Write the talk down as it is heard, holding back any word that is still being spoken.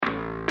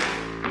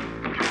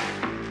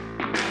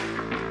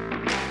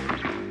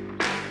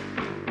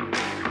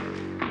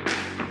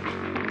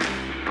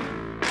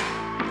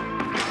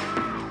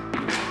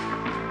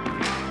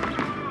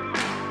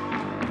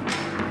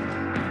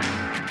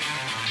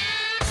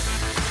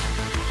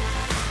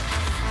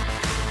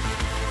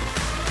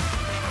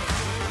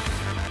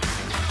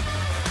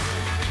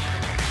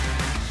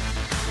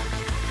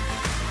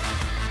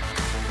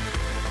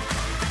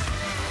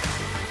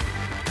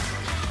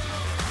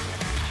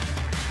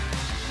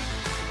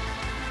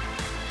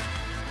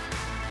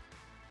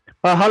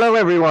Hello,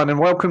 everyone, and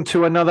welcome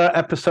to another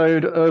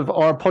episode of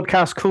our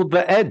podcast called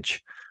The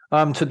Edge.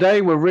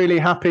 Today, we're really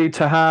happy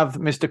to have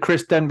Mr.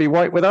 Chris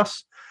Denbigh-White with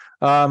us.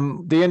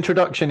 The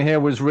introduction here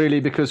was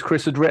really because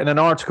Chris had written an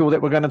article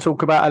that we're going to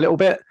talk about a little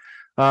bit.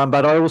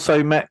 But I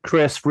also met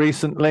Chris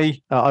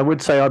recently. I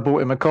would say I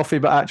bought him a coffee,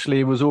 but actually,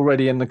 he was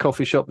already in the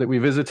coffee shop that we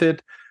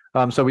visited.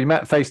 So we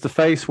met face to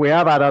face. We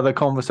have had other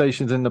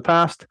conversations in the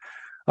past.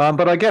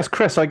 But I guess,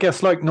 Chris,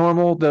 like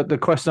normal, the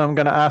question I'm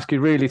going to ask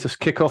you really to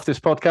kick off this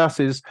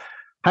podcast is,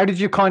 how did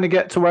you kind of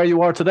get to where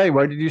you are today?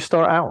 Where did you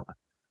start out?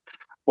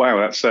 Wow,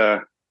 that's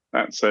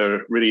a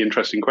really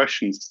interesting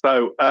question.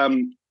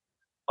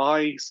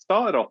 I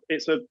started off.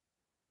 It's a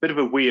bit of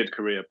a weird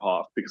career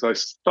path because I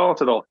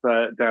started off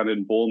down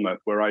in Bournemouth,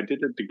 where I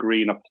did a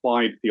degree in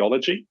applied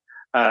theology.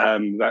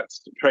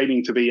 That's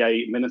training to be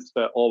a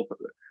minister of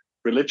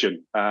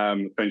religion,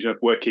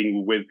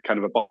 working with kind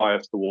of a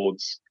bias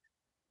towards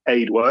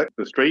aid work,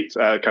 the street.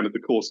 Kind of the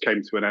course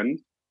came to an end,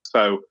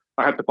 so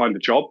I had to find a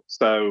job.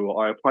 So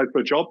I applied for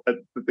a job at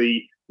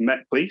the Met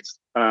Police.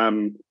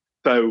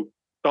 So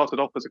started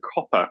off as a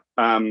copper.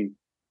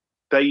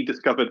 They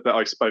discovered that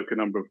I spoke a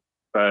number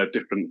of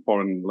different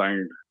foreign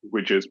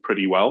languages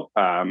pretty well.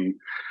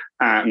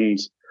 And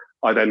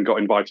I then got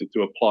invited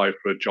to apply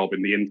for a job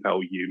in the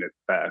Intel unit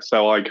there.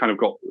 So I kind of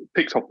got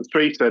picked off the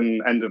street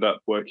and ended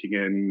up working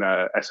in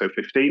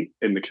SO15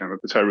 in the kind of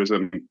the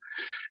terrorism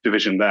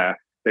division there.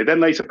 They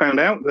then later found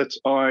out that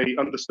I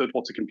understood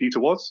what a computer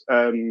was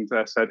and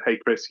said, "Hey,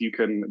 Chris, you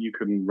can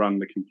run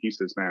the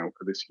computers now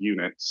for this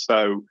unit."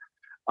 So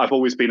I've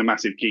always been a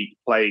massive geek,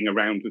 playing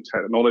around with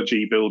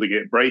technology, building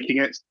it,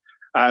 breaking it.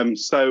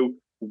 So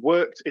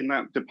worked in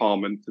that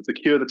department to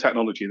secure the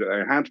technology that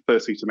I had,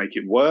 firstly to make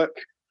it work,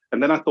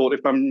 and then I thought,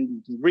 if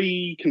I'm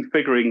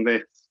reconfiguring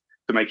this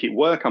to make it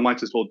work, I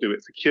might as well do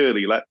it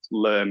securely. Let's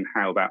learn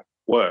how that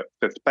works.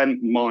 I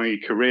spent my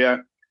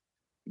career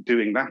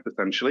doing that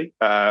essentially.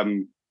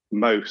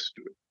 Most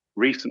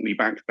recently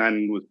back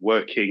then was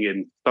working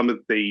in some of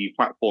the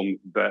platforms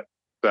that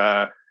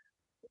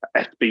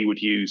SB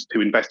would use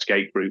to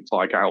investigate groups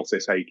like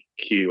ALSIS,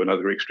 AQ, and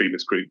other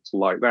extremist groups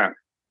like that.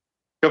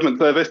 Government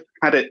service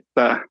had its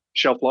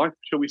shelf life,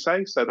 shall we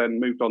say, so then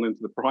moved on into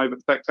the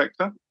private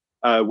sector,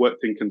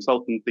 worked in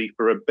consultancy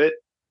for a bit,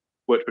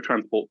 worked for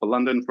Transport for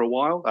London for a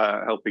while,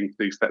 helping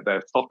to set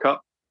their stock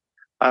up.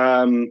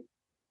 And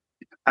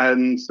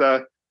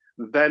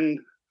then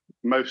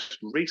most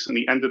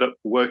recently ended up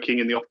working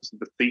in the office of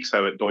the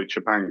CISO at Deutsche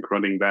Bank,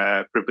 running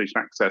their privileged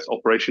access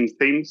operations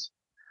teams.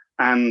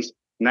 And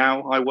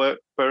now I work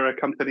for a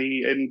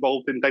company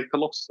involved in data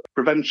loss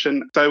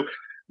prevention. So a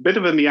bit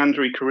of a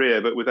meandering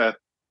career, but with a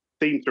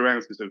theme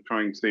throughout is of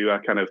trying to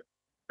kind of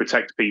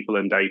protect people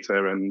and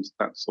data and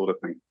that sort of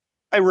thing.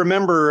 I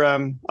remember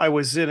I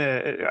was at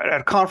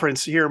a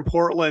conference here in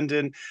Portland,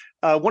 and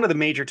one of the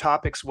major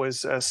topics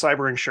was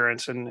cyber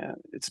insurance, and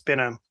it's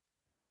been an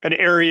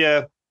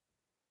area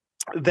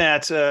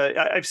that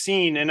I've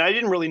seen, and I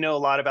didn't really know a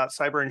lot about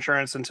cyber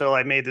insurance until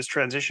I made this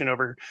transition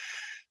over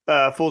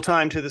full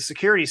time to the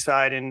security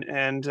side.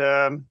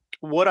 And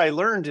what I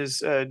learned is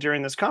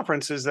during this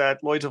conference is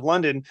that Lloyd's of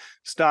London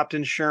stopped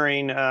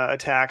insuring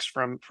attacks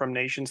from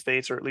nation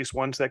states, or at least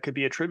ones that could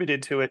be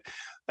attributed to it,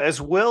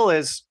 as well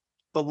as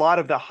a lot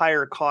of the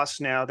higher costs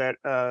now that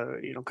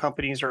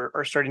companies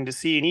are starting to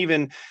see, and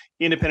even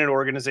independent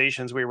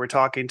organizations. We were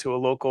talking to a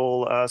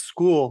local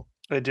school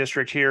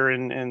district here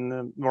in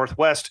the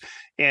Northwest,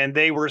 and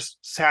they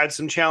had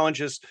some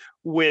challenges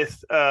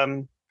with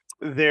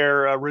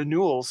their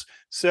renewals.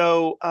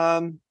 So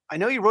I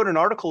know you wrote an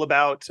article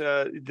about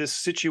this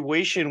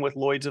situation with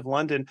Lloyd's of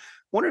London.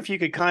 Wonder if you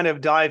could kind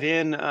of dive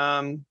in,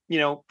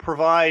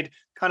 provide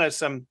kind of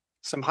some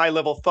high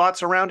level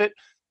thoughts around it,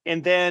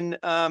 and then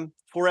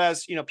for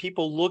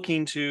people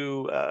looking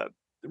to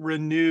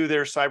renew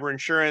their cyber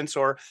insurance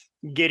or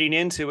getting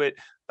into it,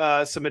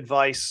 some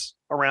advice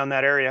around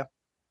that area.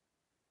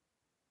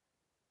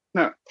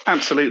 No,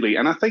 absolutely.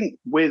 And I think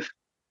with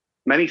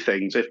many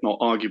things, if not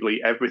arguably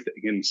everything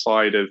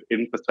inside of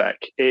infosec,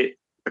 it's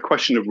a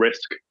question of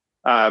risk.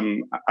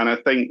 And I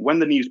think when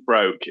the news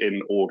broke in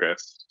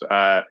August,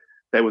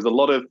 there was a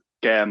lot of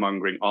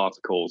scaremongering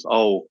articles.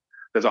 Oh,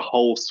 there's a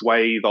whole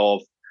swathe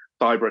of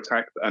cyber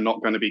attacks that are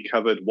not going to be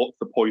covered. What's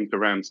the point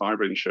around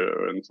cyber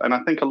insurance? And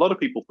I think a lot of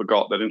people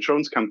forgot that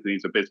insurance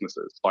companies are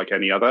businesses like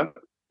any other.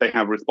 They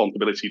have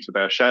responsibility to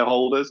their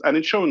shareholders, and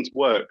insurance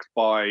works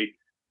by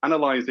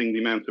analyzing the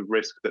amount of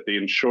risk that the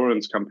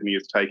insurance company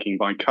is taking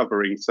by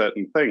covering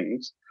certain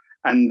things,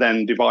 and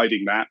then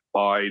dividing that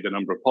by the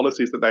number of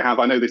policies that they have.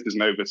 I know this is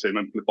an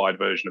oversimplified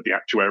version of the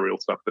actuarial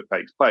stuff that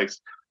takes place,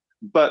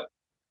 but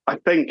I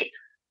think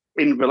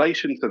in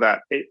relation to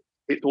that,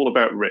 it's all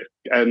about risk.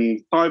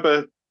 And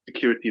cyber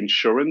security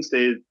insurance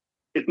is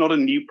it's not a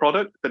new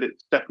product, but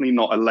it's definitely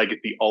not a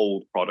legacy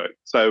old product.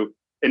 So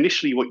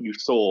initially what you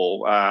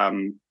saw,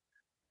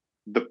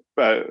 the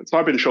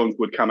cyber insurance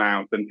would come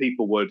out and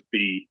people would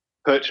be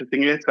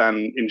purchasing it,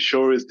 and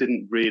insurers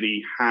didn't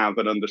really have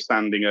an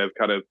understanding of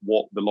kind of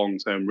what the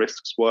long-term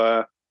risks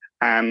were.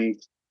 And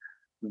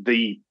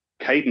the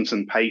cadence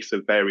and pace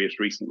of various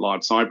recent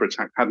large cyber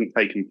attacks hadn't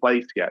taken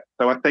place yet.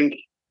 So I think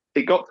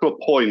it got to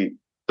a point,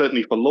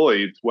 certainly for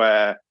Lloyd's,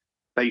 where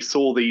they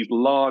saw these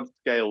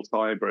large-scale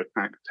cyber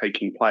attacks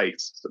taking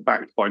place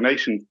backed by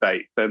nation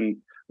states, and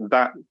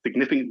that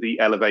significantly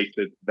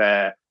elevated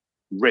their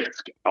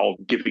risk of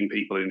giving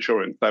people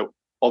insurance. So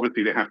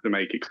obviously they have to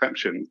make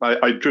exceptions.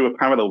 I drew a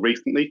parallel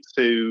recently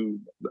to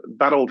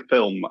that old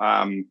film,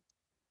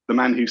 The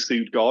Man Who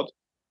Sued God,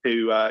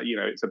 who,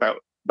 it's about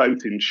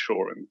boat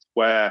insurance,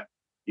 where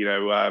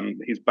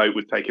his boat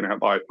was taken out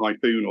by a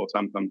typhoon or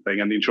something,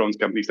 and the insurance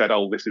company said,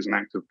 "Oh, this is an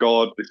act of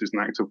God, this is an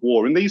act of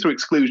war." And these are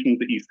exclusions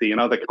that you see in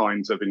other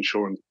kinds of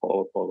insurance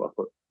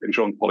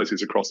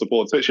policies across the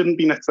board. So it shouldn't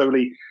be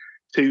necessarily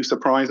too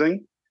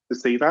surprising to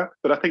see that.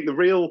 But I think the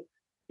real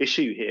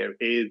issue here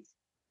is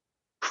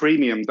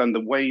premiums and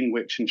the way in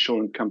which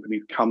insurance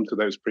companies come to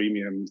those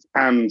premiums.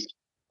 And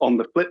on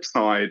the flip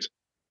side,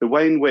 the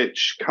way in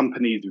which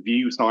companies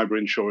view cyber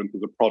insurance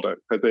as a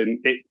product, as in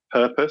its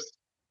purpose,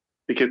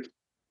 because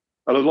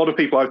a lot of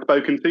people I've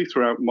spoken to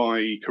throughout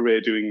my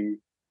career doing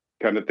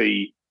kind of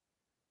the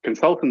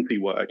consultancy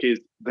work is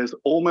there's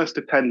almost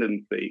a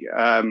tendency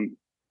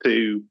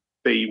to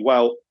be,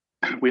 well,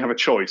 we have a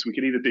choice. We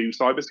could either do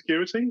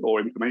cybersecurity or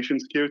information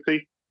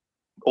security,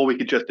 or we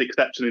could just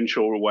accept and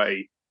insure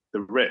away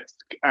the risk.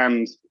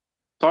 And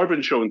cyber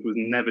insurance was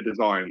never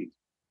designed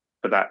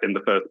for that in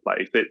the first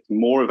place. It's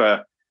more of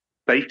a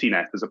safety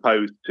net as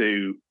opposed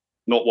to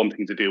not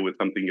wanting to deal with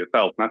something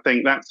yourself. And I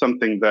think that's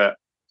something that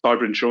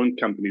cyber insurance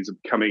companies are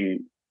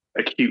becoming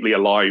acutely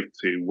alive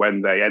to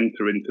when they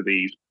enter into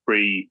these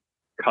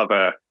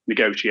pre-cover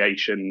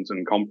negotiations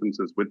and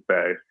conferences with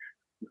their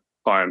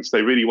clients.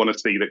 They really want to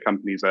see that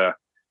companies are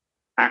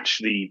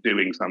actually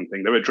doing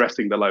something. They're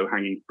addressing the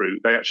low-hanging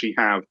fruit. They actually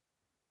have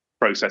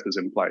processes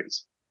in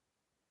place.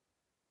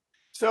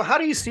 So how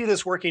do you see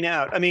this working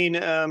out? I mean,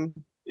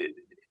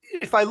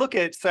 if I look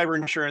at cyber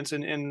insurance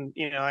and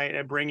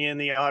I bring in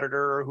the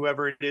auditor or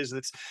whoever it is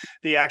that's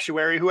the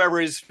actuary, whoever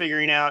is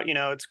figuring out,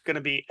 it's going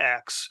to be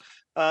X,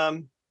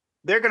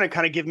 they're going to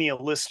kind of give me a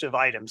list of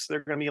items.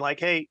 They're going to be like,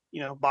 hey,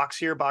 box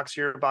here, box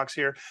here, box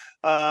here.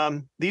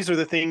 These are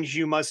the things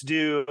you must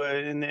do.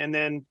 And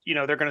then,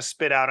 they're going to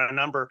spit out a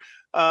number.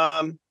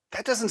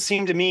 That doesn't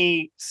seem to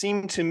me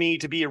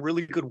to be a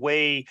really good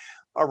way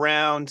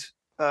around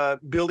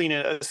building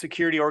a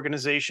security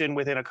organization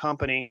within a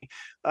company.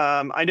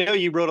 I know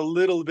you wrote a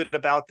little bit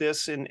about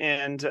this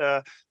and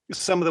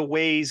some of the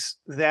ways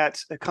that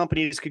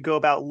companies could go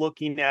about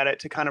looking at it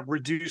to kind of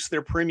reduce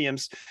their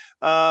premiums.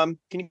 Can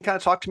you kind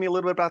of talk to me a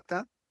little bit about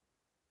that?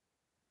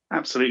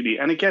 Absolutely.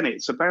 And again,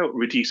 it's about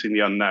reducing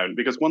the unknown,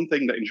 because one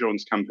thing that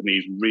insurance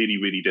companies really,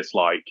 really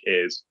dislike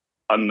is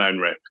unknown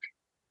risk.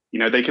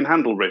 They can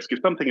handle risk. If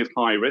something is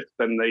high risk,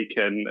 then they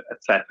can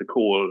assess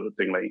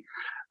accordingly.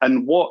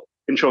 And what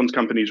insurance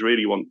companies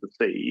really want to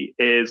see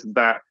is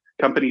that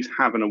companies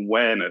have an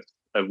awareness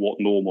of what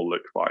normal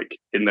looks like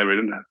in their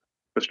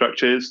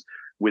infrastructures,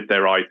 with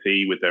their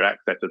IT, with their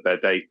access of their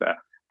data,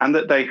 and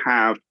that they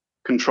have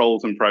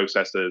controls and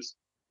processes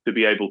to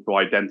be able to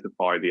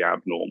identify the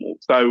abnormal.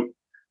 So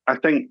I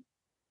think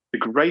the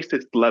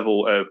greatest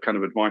level of kind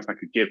of advice I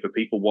could give for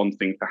people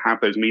wanting to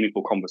have those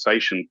meaningful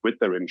conversations with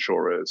their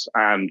insurers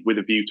and with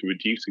a view to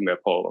reducing their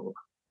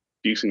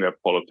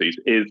policies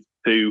is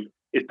to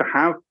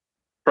have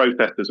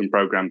processes and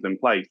programs in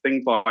place,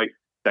 things like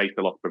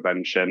data loss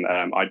prevention,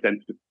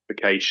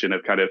 identification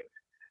of kind of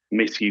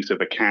misuse of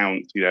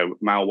accounts,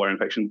 malware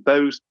infection,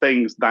 those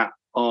things that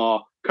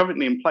are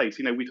currently in place.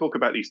 We talk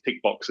about these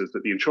tick boxes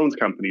that the insurance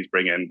companies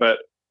bring in, but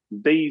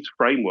these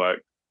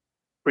frameworks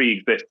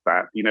pre-exist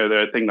that.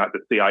 There are things like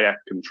the CIS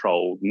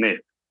control, NIST,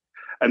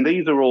 and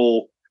these are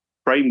all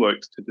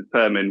frameworks to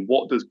determine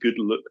what does good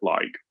look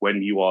like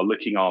when you are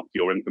looking after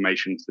your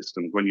information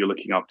systems, when you're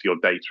looking after your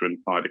data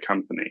inside a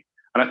company.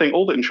 And I think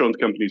all that insurance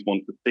companies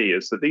want to see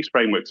is that these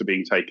frameworks are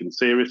being taken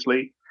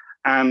seriously,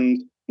 and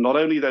not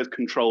only those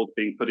controls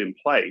being put in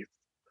place,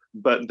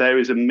 but there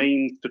is a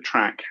means to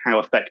track how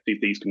effective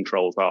these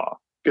controls are.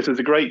 Because there's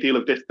a great deal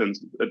of difference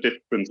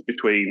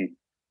between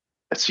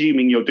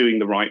assuming you're doing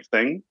the right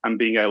thing and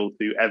being able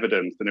to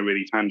evidence in a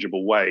really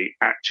tangible way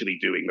actually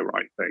doing the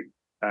right thing.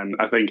 And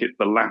I think it's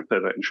the latter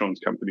that insurance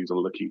companies are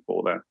looking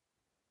for there.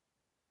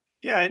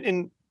 Yeah,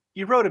 and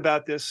you wrote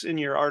about this in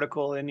your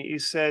article, and you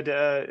said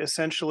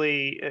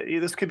essentially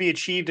this could be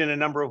achieved in a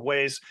number of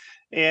ways,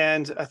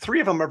 and three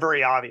of them are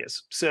very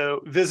obvious.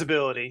 So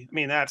visibility, I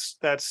mean,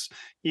 that's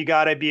you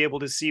got to be able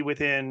to see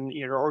within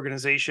your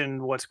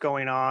organization what's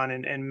going on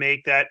and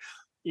make that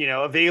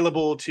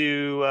available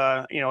to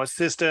a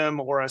system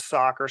or a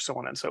SOC or so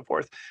on and so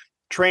forth.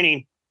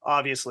 Training,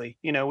 obviously,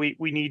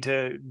 we need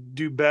to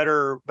do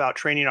better about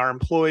training our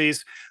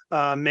employees,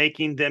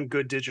 making them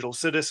good digital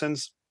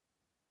citizens.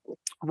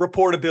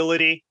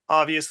 Reportability,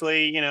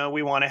 obviously,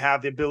 we want to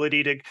have the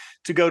ability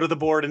to go to the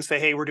board and say,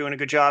 hey, we're doing a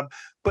good job.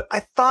 But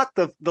I thought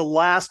the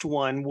last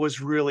one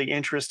was really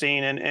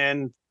interesting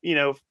and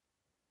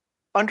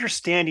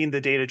understanding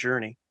the data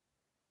journey,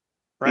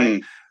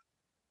 right?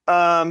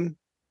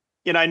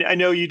 I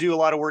know you do a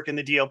lot of work in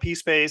the DLP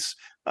space,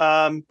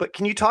 but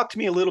can you talk to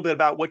me a little bit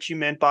about what you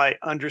meant by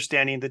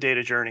understanding the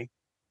data journey?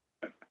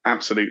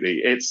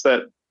 Absolutely. It's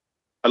that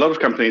a lot of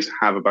companies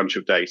have a bunch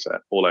of data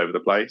all over the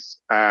place,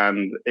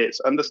 and it's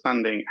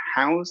understanding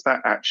how is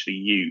that actually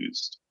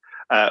used,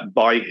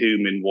 by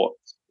whom, in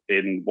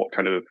what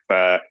kind of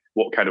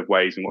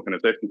ways, in what kind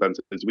of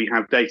circumstances. We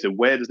have data.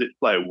 Where does it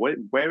flow?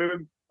 Where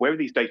are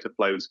these data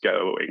flows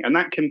going? And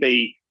that can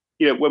be,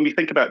 when we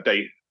think about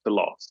data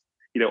loss,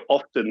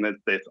 often there's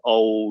this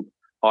old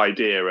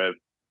idea of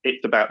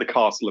it's about the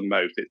castle and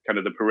moat. It's kind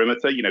of the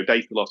perimeter.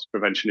 Data loss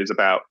prevention is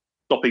about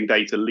stopping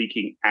data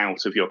leaking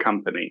out of your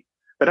company.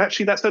 But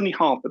actually, that's only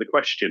half of the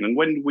question. And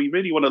when we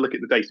really want to look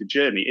at the data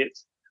journey,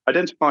 it's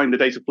identifying the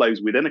data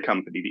flows within a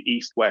company, the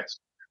east-west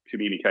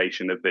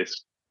communication of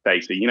this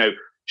data.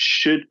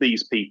 Should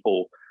these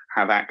people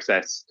have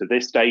access to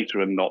this data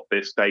and not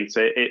this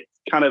data? It's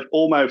kind of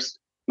almost,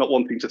 not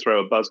wanting to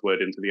throw a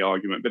buzzword into the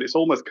argument, but it's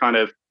almost kind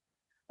of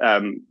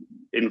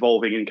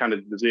involving in kind of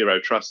the zero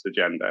trust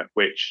agenda,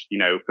 which,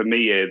 for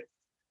me is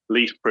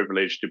least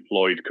privilege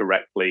deployed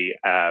correctly,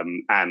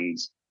 and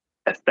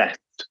assessed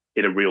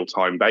in a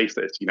real-time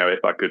basis.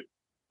 If I could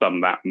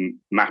sum that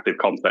massive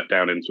concept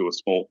down into a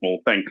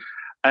small thing.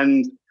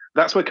 And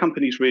that's where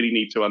companies really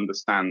need to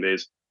understand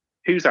is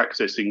who's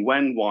accessing,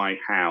 when, why,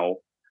 how.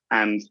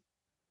 And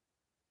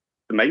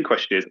the main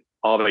question is,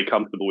 are they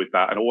comfortable with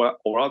that?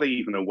 Or are they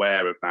even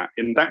aware of that?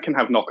 And that can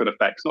have knock-on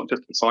effects, not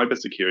just for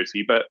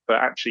cybersecurity, but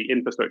actually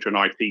infrastructure and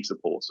IT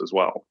supports as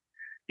well.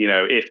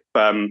 If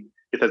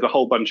there's a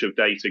whole bunch of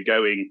data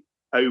going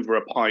over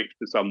a pipe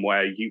to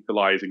somewhere,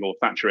 utilizing or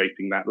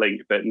saturating that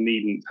link that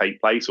needn't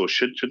take place or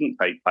shouldn't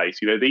take place,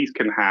 these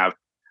can have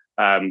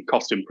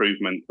cost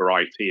improvement for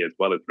IT as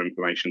well as for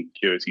information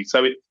security.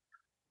 So it's,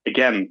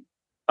 again,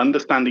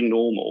 understanding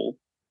normal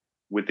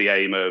with the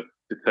aim of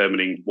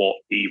determining what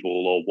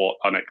evil or what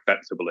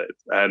unacceptable is,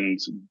 and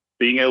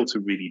being able to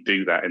really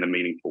do that in a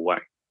meaningful way.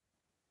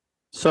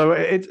 So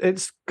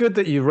it's good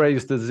that you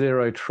raised the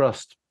zero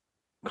trust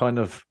kind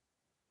of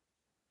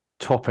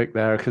topic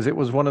there, because it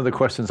was one of the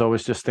questions I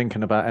was just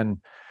thinking about. And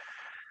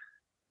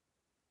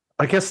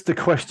I guess the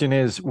question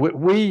is,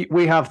 we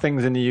have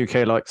things in the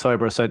UK like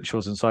Cyber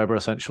Essentials and Cyber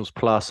Essentials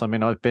Plus. I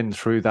mean, I've been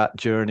through that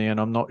journey, and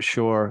I'm not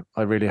sure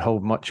I really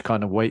hold much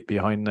kind of weight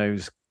behind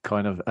those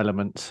kind of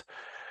elements.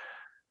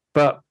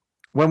 But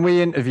when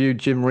we interviewed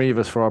Jim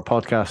Reavers for our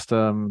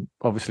podcast,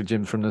 obviously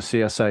Jim's from the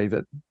CSA,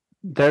 that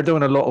they're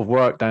doing a lot of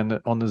work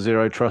on the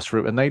zero trust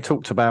route, and they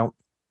talked about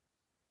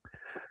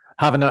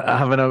having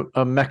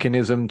a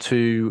mechanism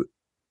to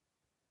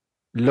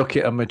look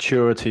at a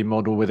maturity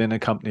model within a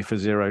company for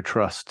zero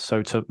trust.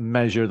 So to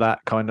measure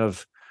that kind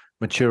of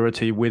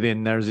maturity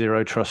within their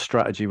zero trust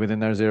strategy, within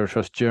their zero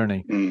trust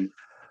journey.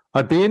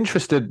 I'd be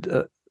interested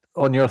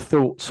on your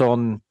thoughts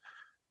on,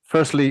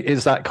 firstly,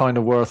 is that kind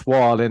of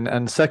worthwhile?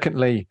 And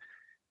secondly,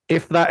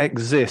 if that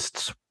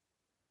exists,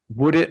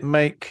 would it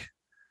make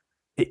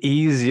it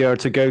easier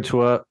to go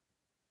to a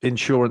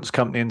insurance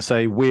company and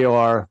say, we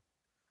are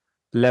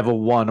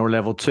level 1 or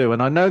level 2?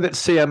 And I know that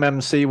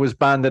CMMC was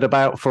banded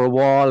about for a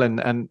while,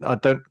 and I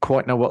don't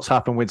quite know what's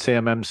happened with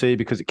CMMC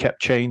because it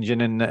kept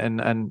changing.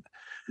 And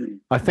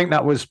I think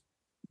that was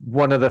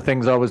one of the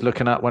things I was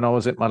looking at when I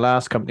was at my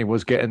last company,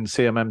 was getting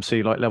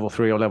CMMC like level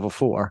 3 or level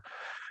 4.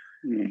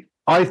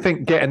 I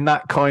think getting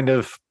that kind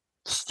of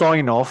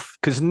sign off,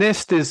 because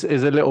NIST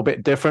is a little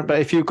bit different, but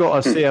if you've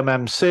got a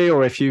CMMC,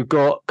 or if you've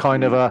got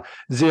kind of a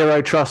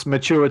zero trust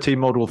maturity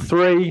model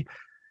 3,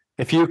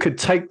 if you could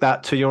take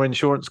that to your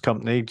insurance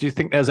company, do you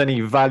think there's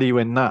any value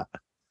in that?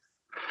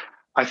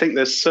 I think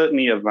there's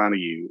certainly a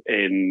value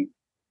in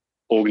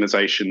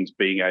organizations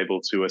being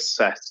able to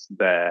assess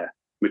their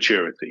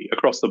maturity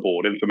across the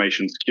board: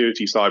 information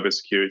security,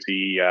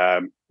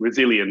 cybersecurity,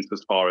 resilience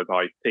as far as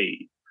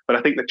IT. But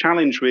I think the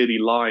challenge really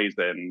lies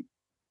in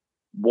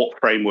what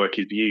framework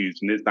is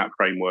used, and is that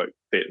framework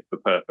fit for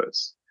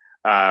purpose?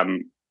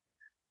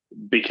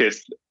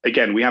 Because,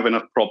 again, we have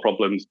enough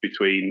problems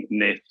between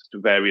NIST,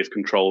 various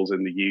controls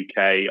in the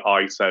UK,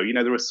 ISO.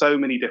 There are so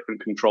many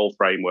different control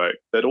frameworks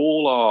that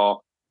all are,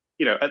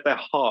 at their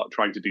heart,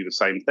 trying to do the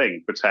same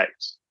thing: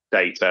 protect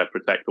data,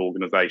 protect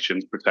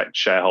organizations, protect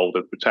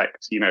shareholders,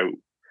 protect,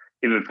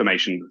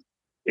 information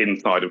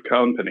inside of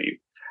companies.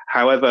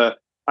 However,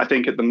 I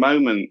think at the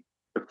moment,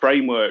 the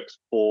frameworks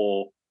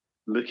for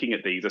looking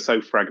at these are so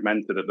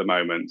fragmented at the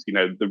moment.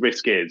 The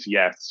risk is,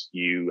 yes,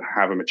 you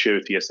have a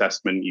maturity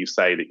assessment, you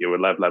say that you're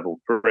a level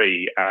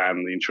 3,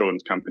 and the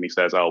insurance company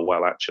says, oh,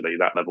 well, actually,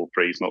 that level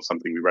 3 is not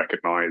something we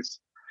recognize.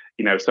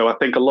 So I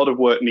think a lot of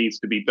work needs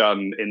to be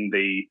done in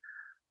the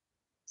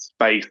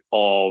space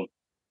of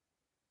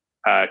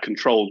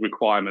controls,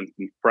 requirements,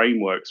 and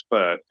frameworks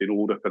first, in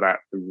order for that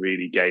to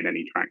really gain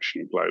any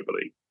traction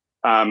globally.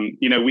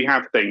 We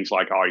have things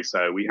like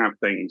ISO, we have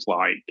things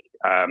like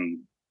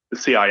the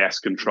CIS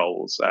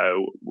controls,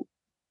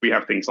 we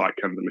have things like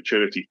kind of the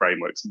maturity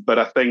frameworks, but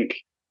I think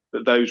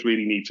that those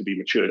really need to be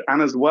matured.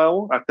 And as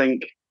well, I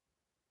think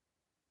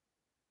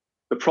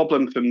The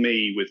problem for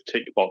me with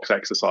tick box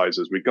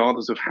exercises,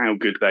 regardless of how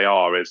good they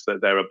are, is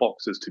that there are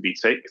boxes to be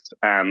ticked,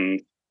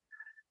 and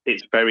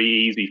it's very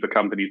easy for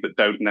companies that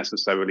don't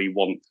necessarily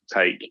want to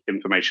take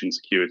information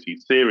security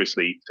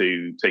seriously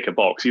to tick a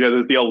box.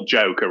 There's the old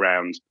joke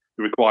around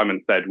the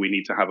requirement said we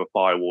need to have a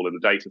firewall in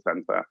the data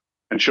center.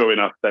 And sure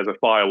enough, there's a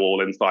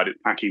firewall inside its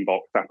packing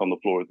box sat on the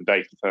floor of the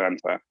data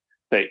center.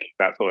 Tick,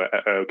 that's all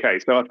okay.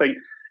 So I think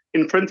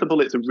in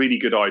principle, it's a really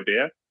good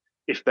idea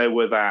if there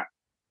were that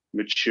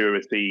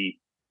maturity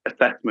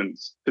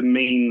assessments to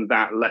mean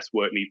that less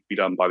work needs to be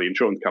done by the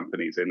insurance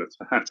companies in a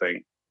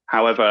setting.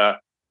 However,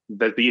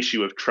 there's the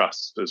issue of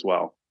trust as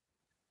well.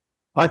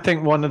 I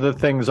think one of the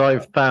things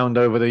I've found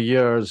over the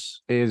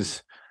years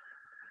is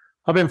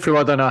I've been through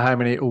I don't know how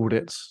many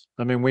audits.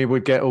 I mean, we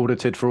would get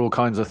audited for all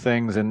kinds of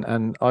things,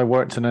 and I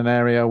worked in an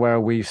area where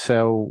we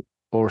sell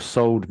or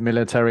sold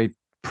military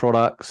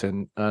products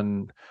and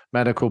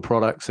medical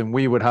products, and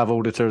we would have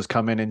auditors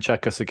come in and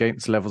check us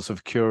against levels of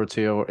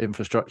security or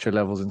infrastructure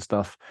levels and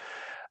stuff.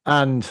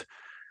 And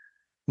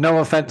no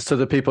offense to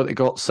the people that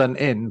got sent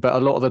in, but a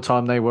lot of the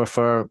time they were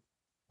from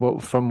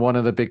one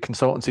of the big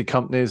consultancy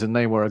companies, and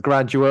they were a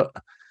graduate,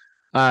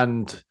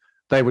 and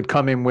they would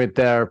come in with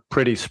their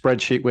pretty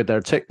spreadsheet with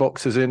their tick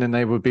boxes in, and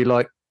they would be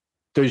like,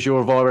 does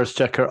your virus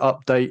checker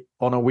update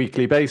on a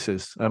weekly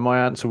basis? And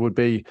my answer would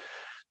be,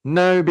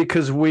 no,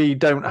 because we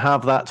don't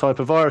have that type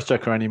of virus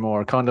checker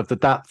anymore. Kind of the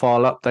DAT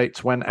file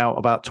updates went out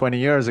about 20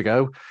 years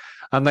ago,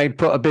 and they'd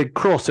put a big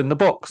cross in the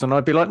box. And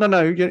I'd be like,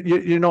 no,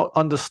 you're not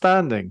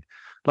understanding.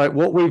 Like,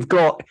 what we've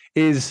got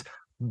is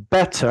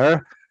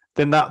better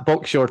than that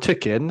box you're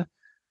ticking,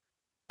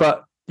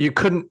 but you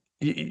couldn't,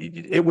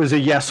 it was a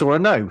yes or a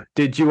no.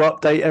 Did you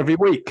update every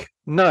week?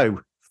 No,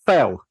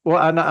 fail.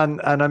 Well,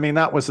 and I mean,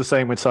 that was the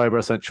same with Cyber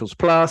Essentials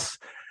Plus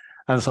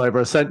and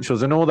Cyber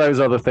Essentials and all those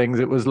other things.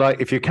 It was like,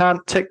 if you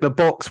can't tick the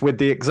box with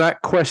the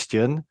exact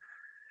question,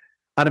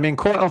 and I mean,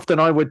 quite often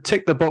I would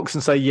tick the box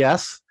and say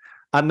yes,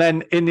 and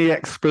then in the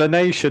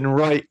explanation,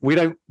 right, we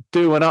don't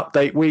do an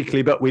update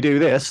weekly, but we do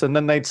this, and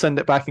then they'd send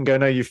it back and go,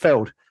 no, you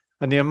failed.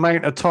 And the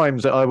amount of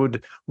times that I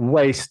would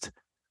waste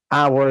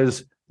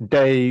hours,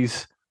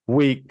 days,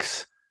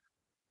 weeks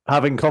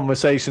having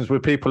conversations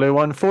with people who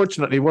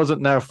unfortunately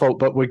wasn't their fault,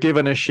 but were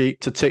given a sheet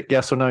to tick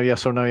yes or no,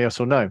 yes or no, yes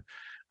or no.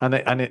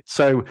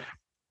 So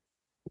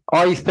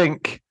I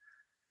think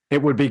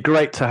it would be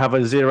great to have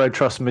a zero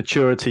trust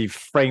maturity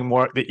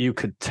framework that you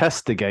could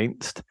test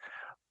against.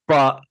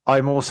 But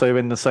I'm also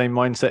in the same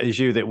mindset as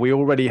you that we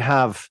already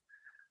have,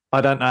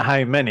 I don't know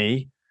how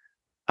many,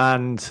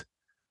 and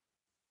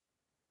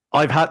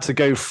I've had to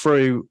go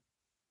through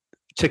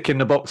ticking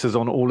the boxes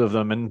on all of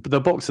them, and the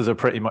boxes are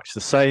pretty much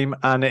the same.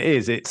 And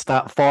it's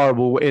that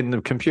firewall in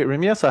the computer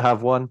room. Yes, I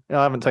have one.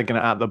 I haven't taken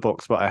it out of the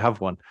box, but I have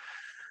one.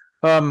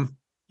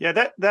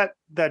 Yeah,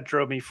 that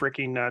drove me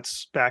freaking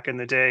nuts back in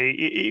the day.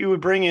 You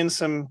would bring in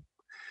some,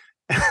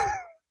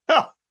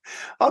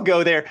 I'll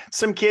go there.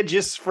 Some kid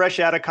just fresh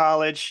out of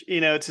college,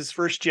 it's his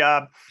first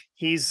job.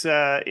 He's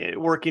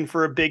working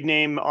for a big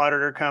name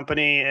auditor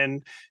company,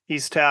 and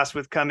he's tasked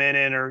with coming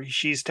in, or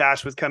she's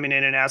tasked with coming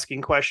in and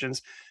asking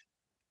questions.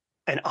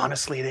 And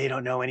honestly, they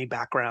don't know any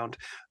background.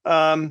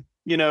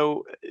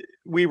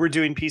 We were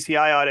doing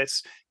PCI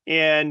audits,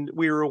 and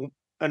we were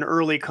an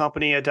early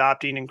company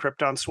adopting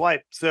encrypt on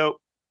swipe. So,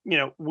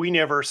 we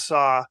never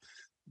saw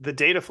the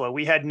data flow.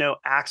 We had no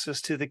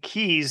access to the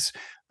keys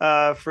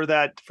for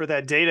that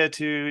data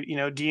to,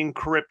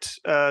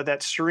 de-encrypt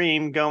that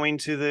stream going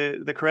to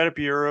the credit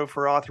bureau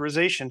for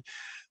authorization.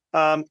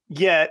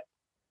 Yet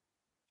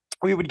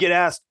we would get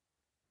asked,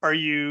 are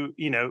you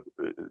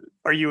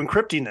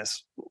encrypting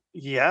this?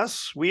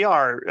 Yes, we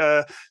are.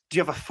 Do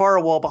you have a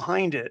firewall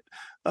behind it?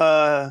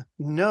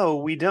 No,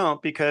 we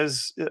don't,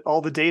 because all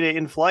the data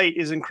in flight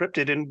is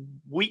encrypted, and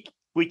we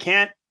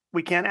can't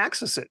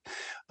access it.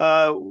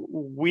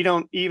 We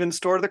don't even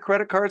store the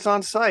credit cards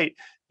on site.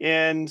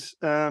 And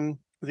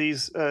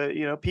these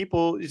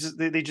people,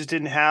 they just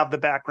didn't have the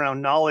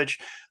background knowledge.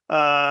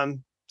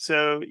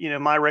 So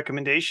my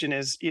recommendation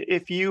is,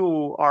 if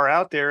you are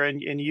out there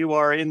and you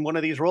are in one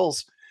of these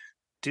roles,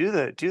 do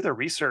the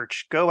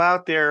research, go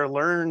out there,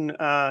 learn,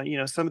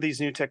 some of these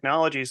new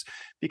technologies,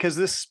 because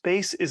this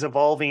space is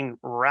evolving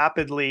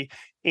rapidly,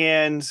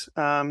 and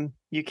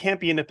you can't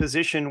be in a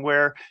position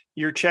where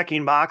you're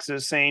checking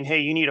boxes saying, hey,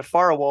 you need a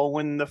firewall,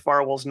 when the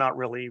firewall's not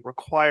really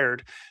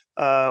required,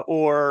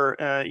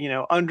 or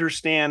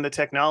understand the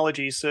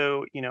technology.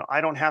 So,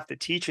 I don't have to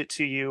teach it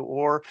to you,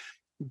 or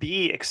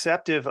be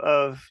acceptive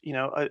of,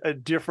 a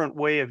different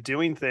way of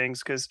doing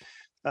things, because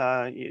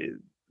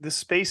this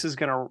space is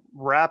going to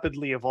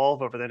rapidly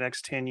evolve over the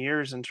next 10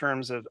 years in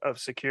terms of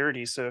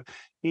security. So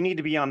you need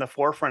to be on the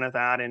forefront of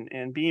that,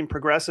 and being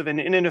progressive. And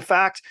in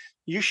fact,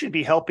 you should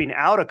be helping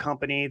out a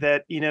company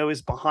that,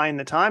 is behind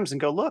the times,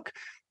 and go, look,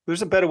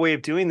 there's a better way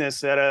of doing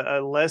this at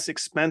a less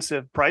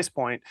expensive price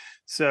point.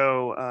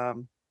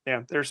 So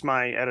Yeah, there's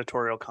my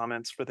editorial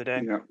comments for the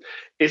day. Yeah.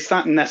 Is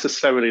that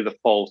necessarily the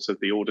fault of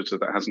the auditor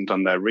that hasn't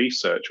done their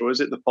research, or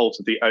is it the fault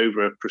of the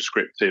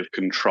over-prescriptive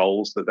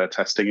controls that they're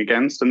testing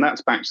against? And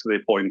that's back to the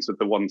point of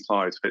the one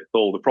size fits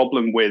all. The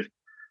problem with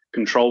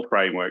control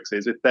frameworks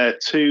is if they're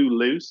too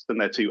loose and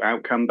they're too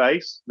outcome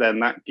based,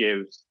 then that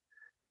gives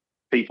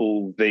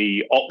people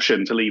the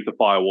option to leave the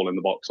firewall in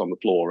the box on the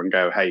floor and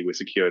go, hey, we're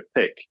secure,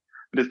 tick.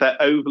 But if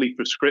they're overly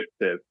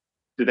prescriptive,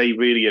 do they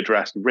really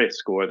address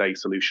risk, or are they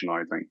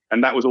solutionizing?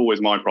 And that was always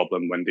my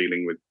problem when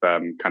dealing with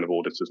kind of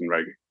auditors and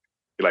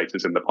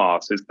regulators in the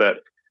past, is that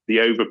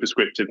the over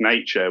prescriptive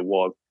nature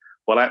was,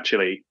 well,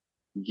 actually,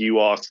 you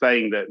are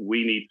saying that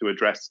we need to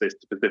address this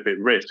specific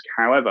risk.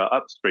 However,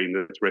 upstream,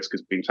 this risk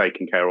has been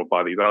taken care of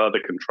by these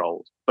other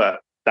controls, but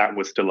that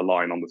was still a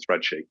line on the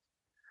spreadsheet.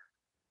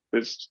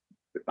 It's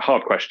a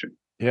hard question.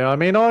 Yeah, I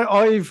mean,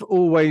 I've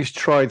always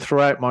tried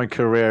throughout my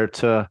career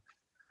to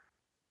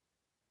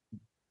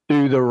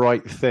do the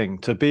right thing,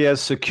 to be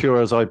as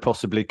secure as I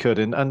possibly could.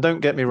 And don't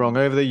get me wrong,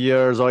 over the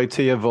years, IT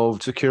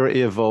evolved,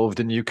 security evolved,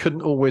 and you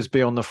couldn't always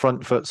be on the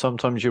front foot.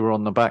 Sometimes you were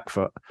on the back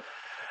foot.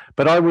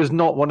 But I was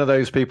not one of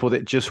those people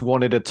that just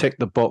wanted to tick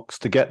the box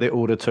to get the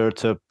auditor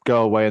to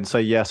go away and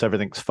say, yes,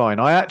 everything's fine.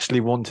 I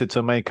actually wanted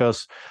to make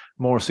us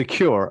more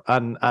secure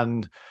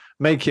and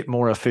make it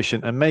more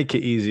efficient and make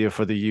it easier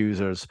for the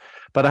users.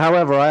 But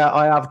however,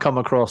 I have come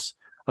across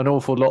an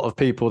awful lot of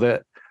people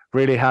that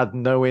really had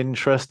no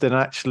interest in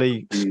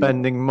actually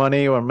spending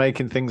money or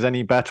making things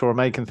any better or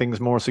making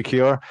things more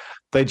secure.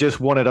 They just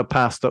wanted to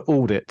pass the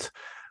audit.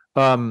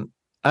 And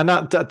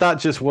that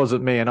just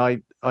wasn't me. And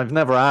I've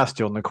never asked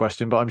John the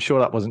question, but I'm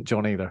sure that wasn't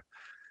John either.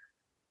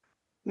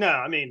 No,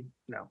 I mean,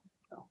 no.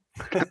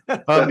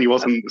 Certainly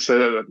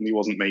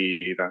wasn't me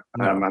either.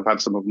 No. I've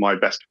had some of my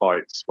best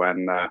fights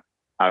when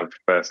I've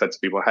said to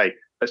people, hey,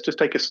 let's just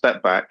take a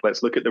step back.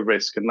 Let's look at the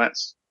risk and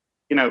let's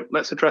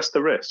address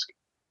the risk.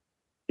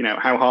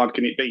 How hard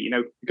can it be?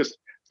 Because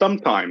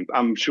sometimes,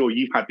 I'm sure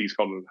you've had these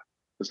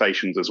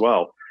conversations as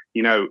well.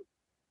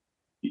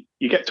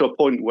 You get to a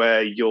point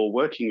where you're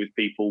working with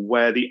people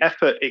where the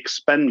effort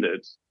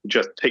expended to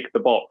just tick the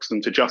box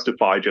and to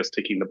justify just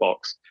ticking the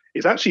box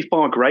is actually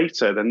far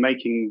greater than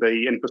making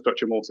the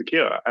infrastructure more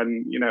secure.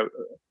 And,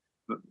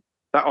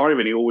 that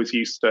irony always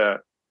used to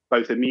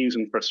both amuse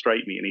and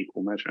frustrate me in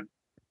equal measure.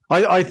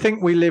 I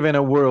think we live in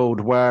a world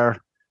where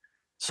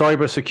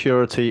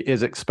cybersecurity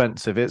is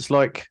expensive. It's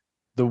like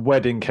the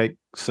wedding cake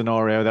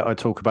scenario that I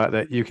talk about,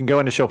 that you can go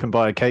in a shop and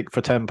buy a cake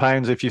for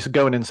 £10. If you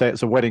go in and say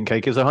it's a wedding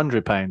cake, it's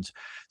 £100.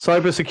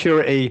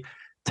 Cybersecurity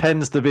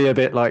tends to be a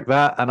bit like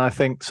that. And I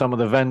think some of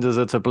the vendors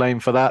are to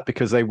blame for that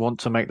because they want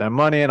to make their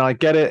money. And I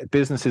get it.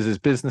 Businesses is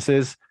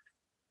businesses.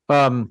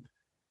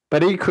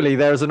 But equally,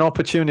 there's an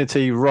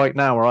opportunity right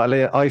now, or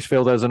I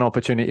feel there's an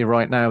opportunity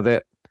right now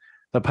that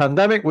the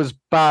pandemic was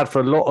bad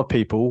for a lot of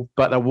people,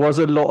 but there was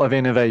a lot of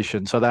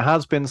innovation. So there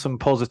has been some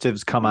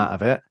positives come out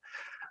of it.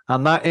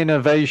 And that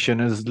innovation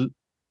has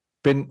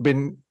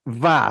been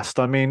vast.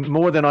 I mean,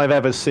 more than I've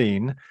ever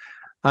seen.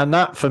 And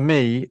that, for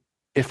me,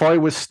 if I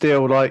was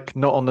still like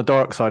not on the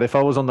dark side, if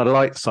I was on the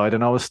light side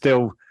and I was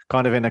still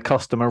kind of in a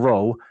customer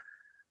role,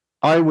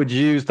 I would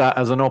use that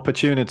as an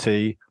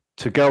opportunity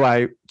to go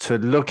out to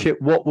look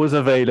at what was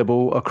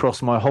available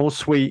across my whole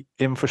suite,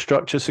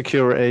 infrastructure,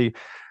 security,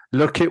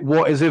 look at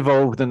what has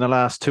evolved in the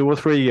last 2 or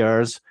 3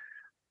 years.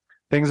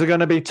 Things are going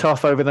to be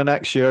tough over the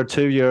next year,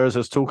 2 years.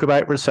 Let's talk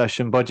about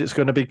recession. Budget's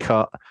going to be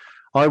cut.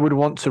 I would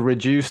want to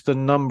reduce the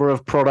number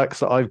of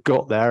products that I've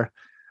got there.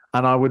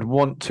 And I would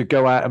want to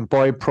go out and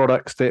buy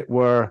products that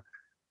were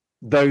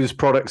those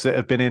products that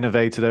have been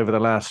innovated over the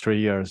last 3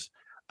 years.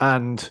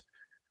 And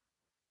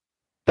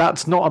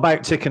that's not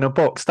about ticking a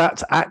box.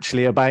 That's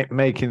actually about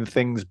making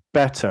things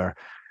better.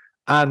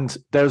 And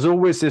there's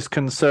always this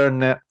concern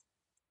that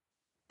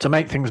to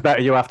make things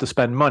better, you have to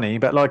spend money.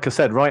 But like I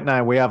said, right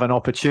now we have an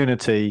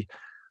opportunity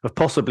of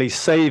possibly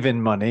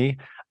saving money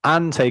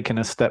and taking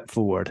a step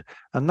forward.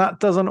 And that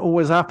doesn't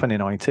always happen in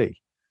IT.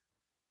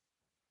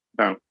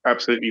 No,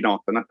 absolutely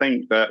not. And I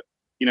think that,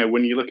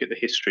 when you look at the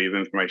history of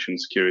information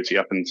security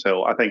up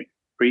until, I think,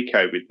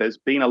 pre-COVID, there's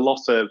been a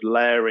lot of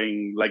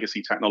layering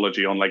legacy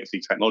technology on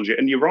legacy technology.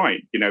 And you're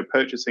right,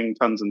 purchasing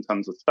tons and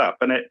tons of stuff.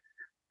 And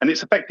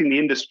it's affecting the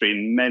industry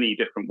in many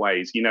different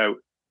ways.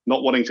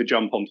 Not wanting to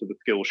jump onto the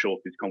skill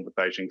shortage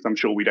conversation, because I'm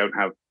sure we don't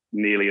have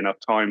nearly enough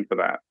time for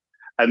that.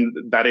 And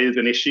that is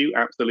an issue,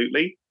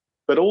 absolutely.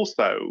 But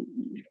also,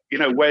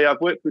 where I've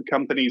worked with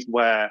companies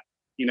where,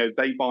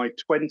 they buy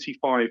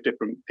 25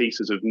 different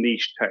pieces of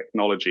niche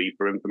technology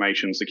for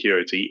information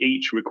security,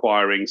 each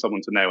requiring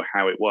someone to know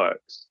how it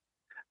works.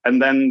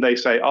 And then they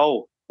say,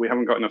 oh, we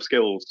haven't got enough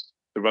skills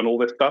to run all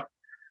this stuff.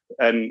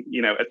 And,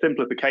 a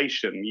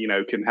simplification,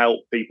 can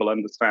help people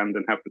understand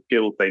and have the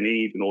skills they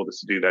need in order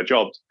to do their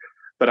jobs.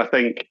 But I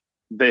think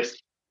this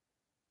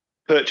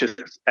purchase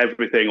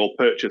everything or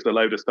purchase a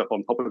load of stuff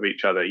on top of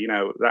each other,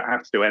 that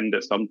has to end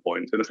at some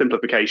point. And the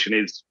simplification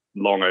is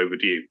long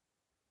overdue.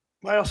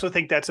 I also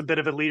think that's a bit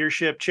of a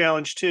leadership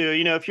challenge too.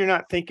 If you're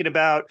not thinking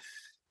about,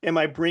 am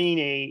I bringing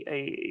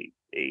a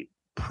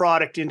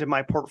product into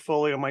my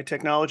portfolio, my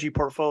technology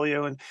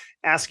portfolio, and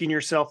asking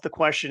yourself the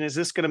question, is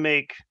this going to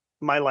make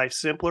my life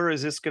simpler?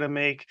 Is this going to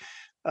make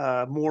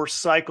more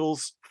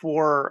cycles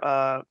for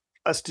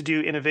us to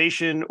do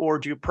innovation or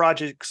do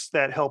projects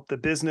that help the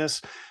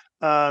business?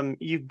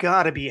 You've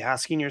got to be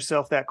asking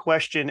yourself that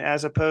question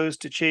as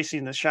opposed to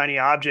chasing the shiny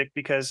object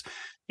because,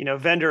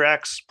 vendor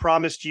X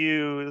promised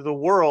you the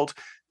world,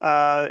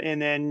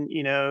 and then,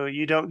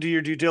 you don't do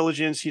your due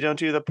diligence, you don't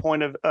do the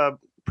point of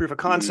proof of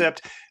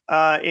concept,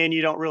 and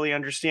you don't really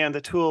understand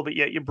the tool, but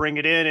yet you bring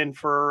it in, and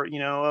for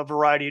a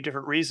variety of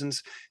different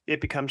reasons,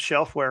 it becomes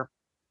shelfware.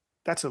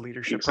 That's a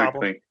leadership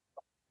problem.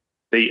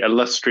 The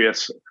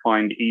illustrious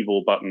find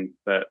evil button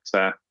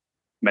that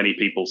many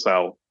people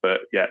sell, but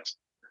yet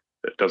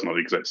it does not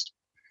exist.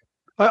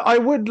 I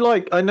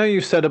know you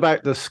said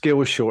about the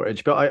skills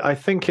shortage, but I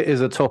think it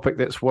is a topic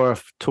that's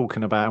worth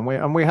talking about,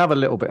 and we have a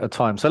little bit of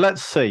time. So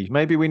let's see.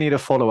 Maybe we need a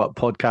follow-up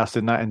podcast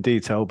in that in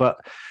detail, but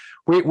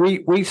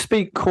we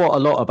speak quite a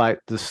lot about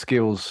the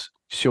skills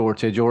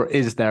shortage, or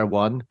is there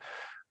one?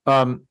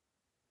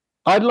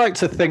 I'd like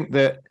to think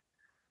that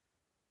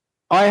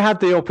I had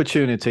the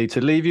opportunity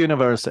to leave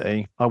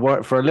university. I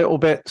worked for a little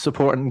bit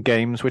supporting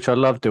games, which I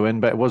love doing,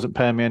 but it wasn't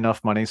paying me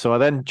enough money. So I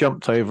then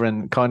jumped over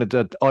and kind of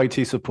did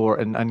IT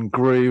support and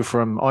grew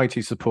from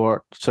IT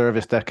support,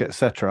 service desk,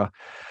 etc.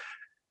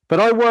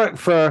 But I worked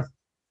for,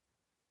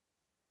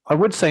 I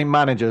would say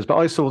managers, but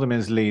I saw them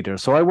as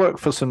leaders. So I worked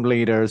for some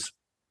leaders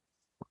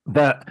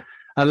that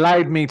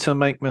allowed me to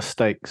make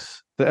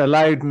mistakes, that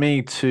allowed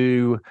me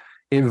to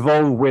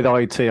evolve with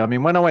IT. I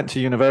mean, when I went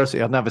to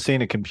university, I'd never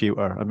seen a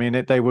computer. I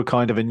mean, they were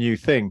kind of a new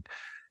thing.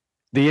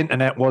 The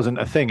internet wasn't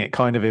a thing. It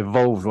kind of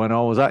evolved when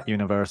I was at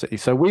university.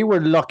 So we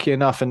were lucky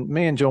enough, and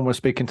me and John were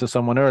speaking to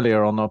someone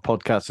earlier on our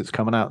podcast that's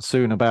coming out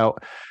soon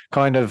about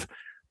kind of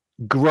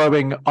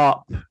growing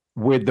up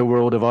with the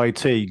world of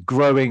IT,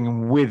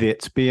 growing with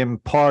it, being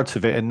part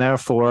of it, and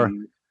therefore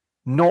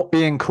not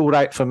being called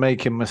out for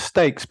making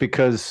mistakes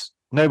because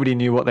nobody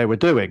knew what they were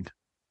doing.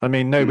 I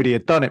mean, nobody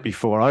had done it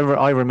before.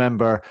 I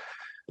remember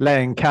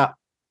laying Cat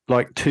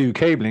 3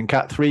 cabling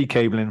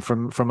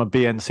from a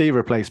BNC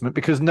replacement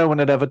because no one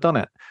had ever done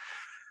it.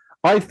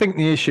 I think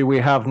the issue we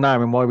have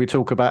now and why we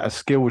talk about a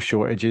skills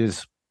shortage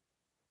is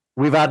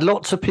we've had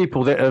lots of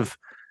people that have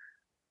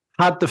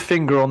had the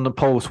finger on the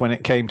pulse when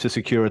it came to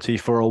security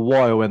for a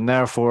while and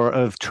therefore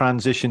have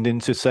transitioned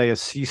into, say, a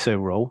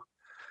CISO role.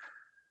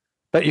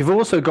 But you've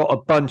also got a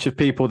bunch of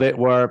people that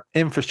were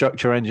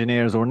infrastructure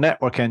engineers or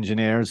network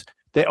engineers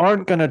that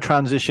aren't going to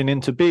transition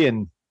into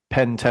being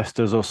pen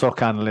testers or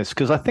SOC analysts,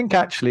 because I think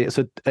actually it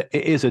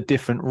is a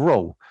different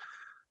role.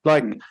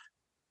 Like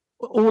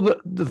all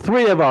the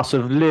three of us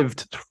have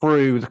lived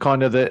through the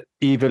kind of the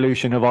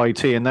evolution of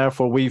IT, and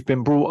therefore we've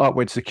been brought up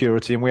with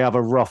security and we have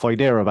a rough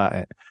idea about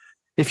it.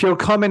 If you're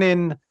coming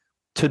in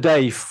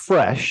today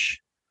fresh,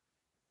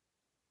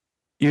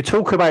 you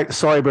talk about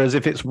cyber as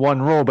if it's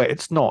one role, but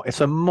it's not.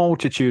 It's a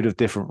multitude of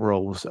different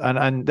roles,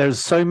 and there's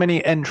so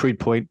many entry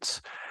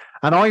points.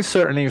 And I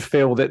certainly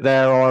feel that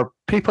there are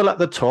people at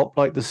the top,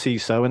 like the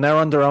CISO, and they're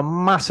under a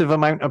massive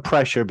amount of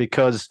pressure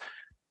because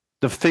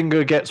the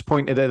finger gets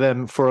pointed at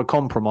them for a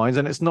compromise,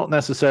 and it's not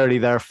necessarily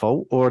their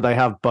fault, or they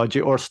have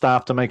budget or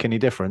staff to make any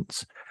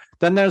difference.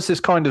 Then there's this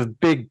kind of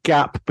big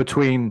gap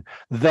between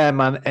them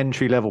and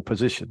entry-level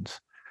positions.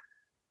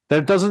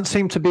 There doesn't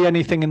seem to be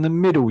anything in the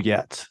middle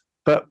yet.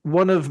 But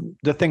one of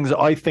the things that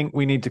I think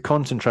we need to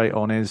concentrate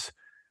on is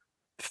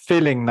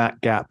filling that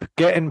gap,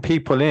 getting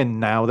people in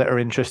now that are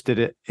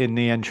interested in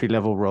the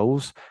entry-level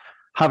roles,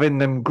 having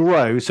them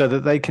grow so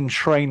that they can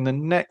train the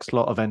next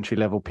lot of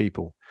entry-level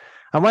people.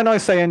 And when I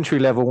say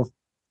entry-level,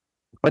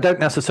 I don't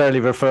necessarily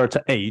refer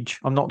to age.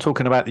 I'm not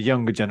talking about the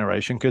younger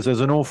generation because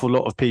there's an awful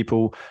lot of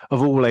people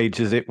of all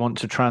ages that want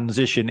to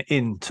transition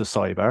into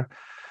cyber.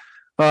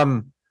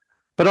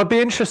 But I'd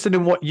be interested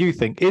in what you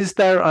think. Is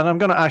there, and I'm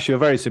going to ask you a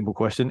very simple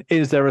question,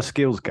 is there a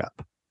skills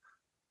gap?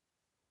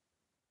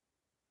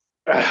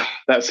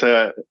 That's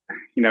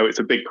it's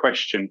a big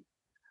question.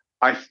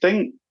 I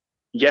think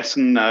yes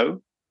and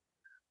no.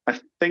 I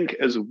think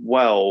as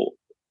well,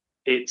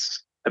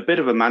 it's a bit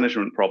of a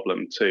management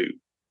problem too,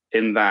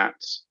 in that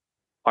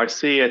I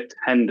see a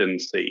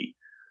tendency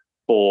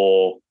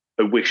for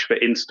a wish for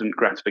instant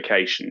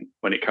gratification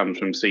when it comes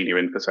from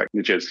senior infosec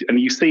managers. And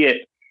you see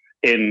it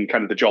in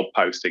kind of the job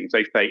postings.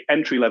 They say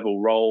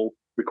entry-level role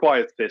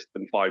requires this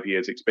than 5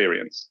 years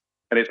experience.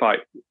 And it's like,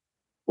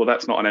 well,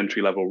 that's not an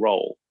entry-level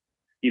role.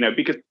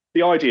 Because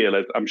the ideal,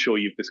 as I'm sure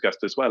you've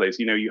discussed as well, is,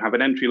 you have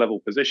an entry-level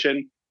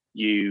position,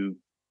 you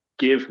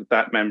give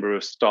that member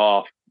of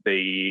staff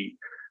the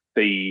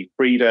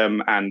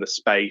freedom and the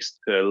space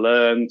to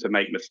learn, to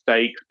make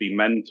mistakes, be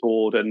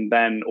mentored, and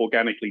then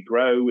organically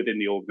grow within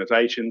the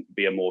organization to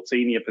be a more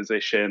senior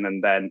position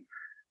and then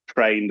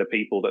train the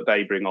people that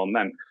they bring on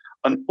then.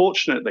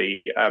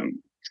 Unfortunately,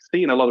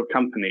 seeing a lot of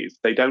companies,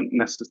 they don't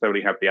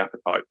necessarily have the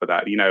appetite for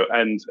that,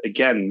 and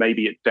again,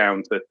 maybe it's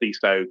down to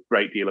CISO,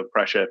 great deal of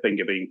pressure,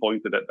 finger being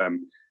pointed at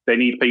them. They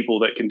need people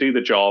that can do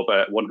the job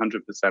at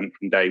 100%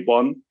 from day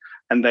one,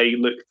 and they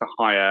look to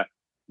hire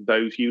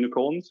those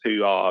unicorns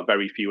who are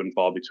very few and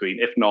far between,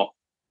 if not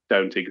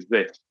don't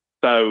exist.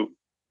 So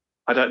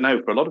I don't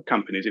know, for a lot of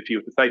companies, if you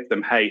were to say to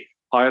them, hey,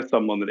 hire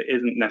someone that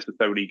isn't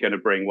necessarily going to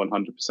bring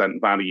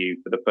 100% value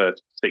for the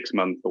first 6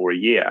 months or a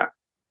year,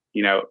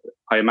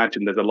 I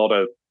imagine there's a lot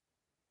of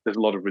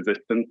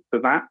resistance to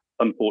that,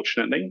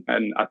 unfortunately.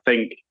 And I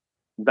think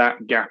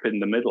that gap in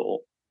the middle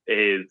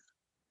is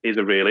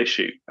a real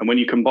issue. And when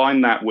you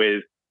combine that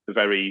with the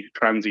very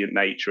transient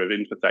nature of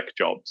infosec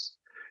jobs,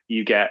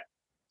 you get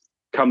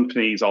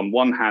companies on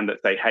one hand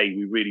that say, hey,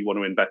 we really want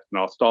to invest in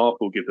our staff,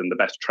 we'll give them the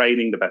best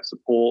training, the best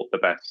support, the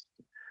best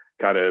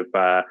kind of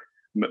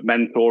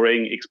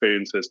mentoring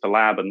experiences to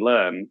lab and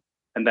learn.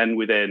 And then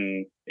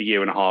within a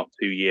year and a half,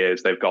 2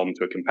 years, they've gone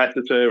to a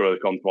competitor, or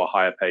they've gone to a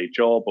higher paid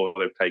job, or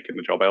they've taken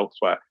the job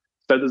elsewhere.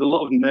 So there's a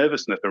lot of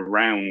nervousness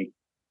around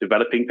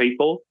developing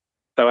people.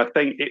 So I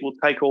think it will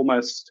take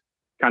almost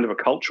kind of a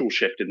cultural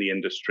shift in the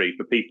industry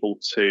for people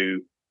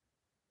to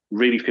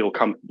really feel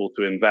comfortable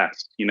to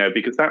invest,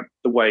 because that's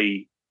the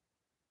way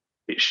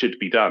it should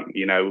be done.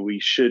 We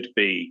should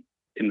be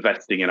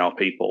investing in our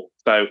people.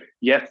 So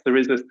yes, there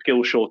is a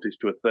skill shortage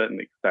to a certain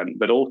extent,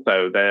 but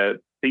also there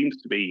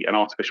seems to be an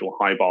artificial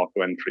high bar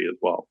to entry as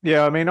well.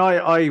 Yeah, I mean,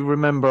 I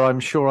remember,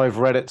 I'm sure I've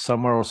read it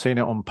somewhere or seen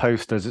it on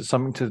posters. It's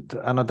something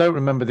and I don't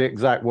remember the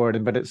exact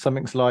wording, but it's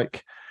something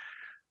like,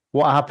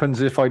 what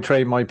happens if I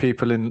train my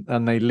people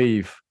and they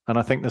leave? And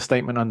I think the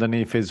statement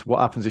underneath is, what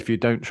happens if you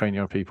don't train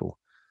your people?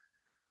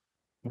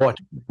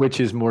 Which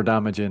is more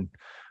damaging?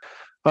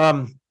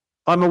 I'm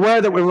aware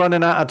that we're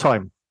running out of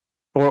time,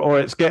 or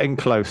it's getting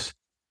close.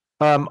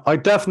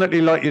 I'd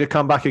definitely like you to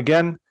come back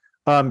again,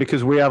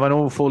 because we have an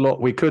awful lot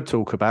we could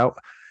talk about,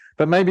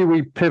 but maybe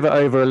we pivot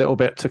over a little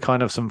bit to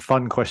kind of some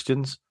fun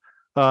questions.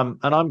 And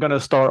I'm going to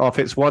start off.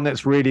 It's one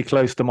that's really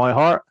close to my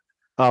heart,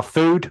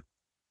 food.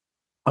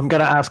 I'm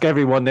going to ask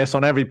everyone this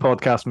on every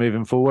podcast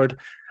moving forward.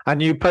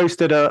 And you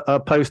posted a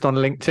post on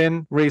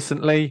LinkedIn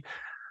recently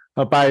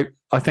about,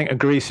 I think, a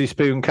Greasy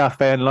Spoon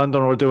cafe in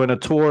London, or doing a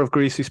tour of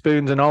Greasy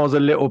Spoons. And I was a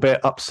little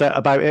bit upset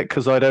about it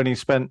because I'd only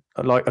spent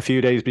like a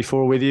few days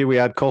before with you. We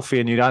had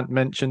coffee and you hadn't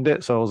mentioned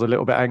it. So I was a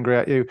little bit angry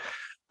at you.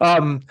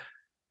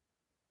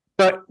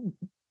 But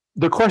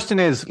the question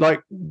is,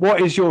 like, what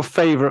is your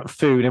favorite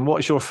food and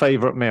what's your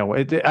favorite meal?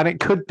 And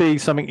it could be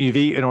something you've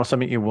eaten or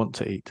something you want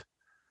to eat.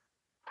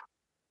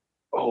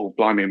 Oh,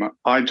 blimey.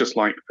 I just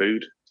like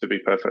food, to be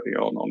perfectly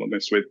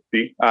honest with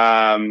you.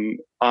 I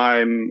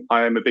am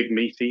a big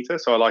meat eater,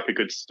 so I like a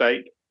good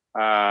steak.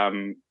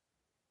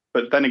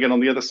 But then again, on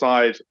the other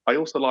side, I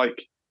also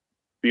like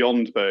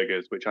Beyond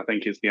Burgers, which I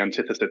think is the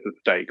antithesis of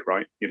steak,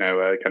 right?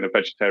 Kind of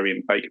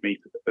vegetarian fake meat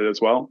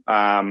as well.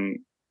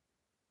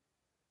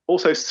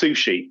 Also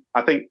sushi.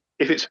 I think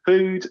if it's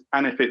food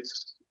and if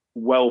it's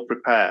well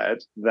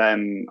prepared,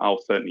 then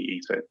I'll certainly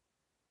eat it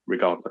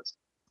regardless.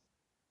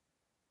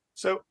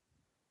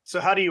 So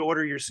how do you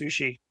order your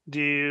sushi?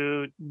 Do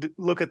you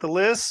look at the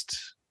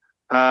list?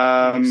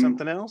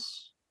 Something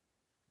else?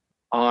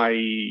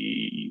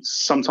 I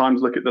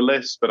sometimes look at the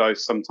list, but I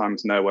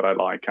sometimes know what I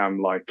like. I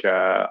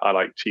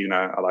like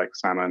tuna, I like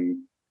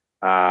salmon,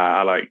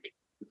 I like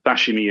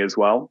sashimi as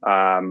well.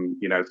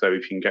 So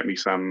if you can get me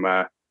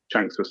some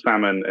chunks of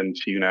salmon and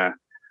tuna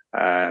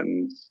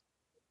and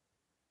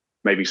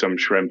maybe some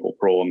shrimp or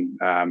prawn,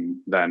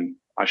 then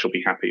I shall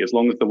be happy, as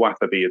long as the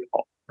wasabi is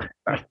hot.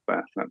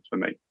 That's for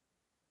me.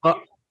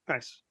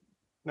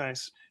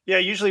 Nice. Yeah,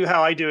 usually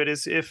how I do it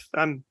is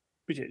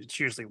it's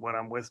usually when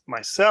I'm with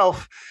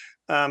myself,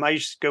 I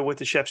just go with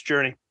the chef's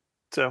journey.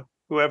 So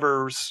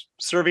whoever's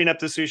serving up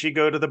the sushi,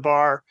 go to the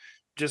bar,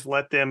 just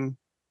let them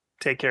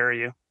take care of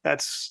you.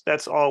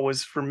 That's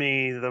always, for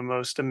me, the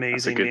most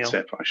amazing meal. That's a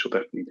good tip. I shall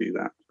definitely do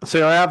that.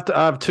 So I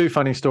have two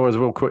funny stories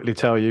we'll quickly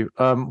tell you.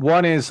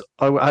 One is,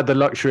 I had the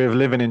luxury of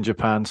living in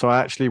Japan, so I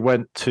actually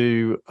went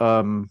to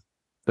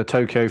the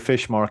Tokyo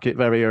fish market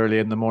very early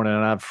in the morning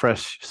and had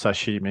fresh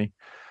sashimi.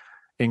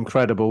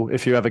 Incredible.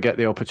 If you ever get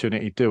the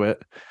opportunity, do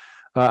it.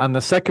 And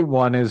the second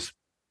one is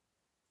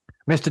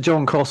Mr.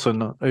 John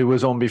Cosson, who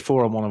was on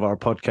before on one of our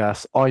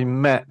podcasts. I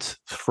met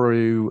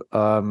through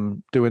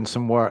doing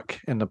some work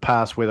in the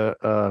past with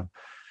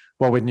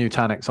with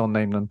Nutanix, I'll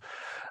name them.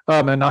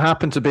 And I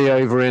happened to be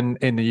over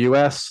in the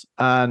US,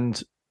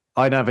 and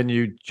I never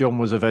knew John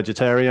was a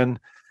vegetarian.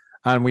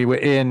 And we were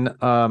in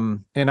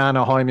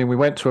Anaheim, and we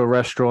went to a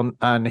restaurant,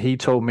 and he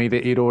told me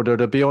that he'd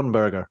ordered a Beyond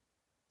Burger.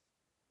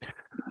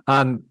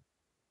 And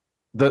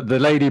the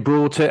lady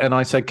brought it, and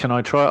I said, can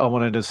I try it? I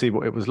wanted to see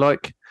what it was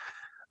like.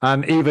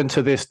 And even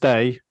to this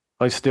day,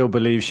 I still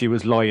believe she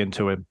was lying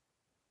to him,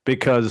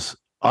 because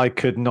I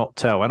could not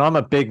tell. And I'm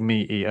a big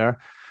meat eater,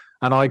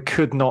 and I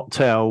could not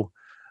tell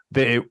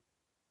that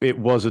it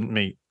wasn't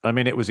meat. I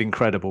mean, it was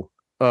incredible.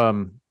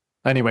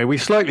 Anyway, we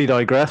slightly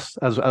digress,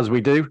 as we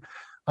do.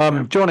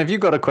 John, have you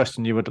got a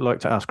question you would like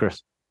to ask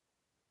Chris?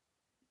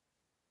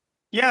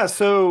 Yeah,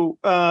 so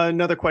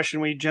another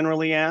question we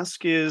generally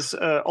ask is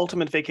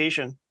ultimate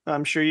vacation.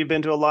 I'm sure you've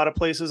been to a lot of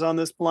places on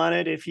this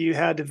planet. If you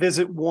had to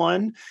visit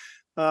one,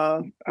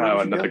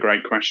 Another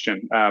great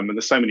question. And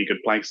there's so many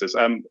good places.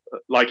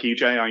 Like you,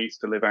 Jay, I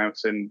used to live out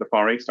in the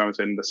Far East. I was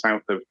in the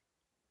south of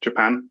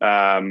Japan,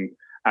 and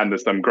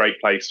there's some great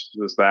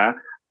places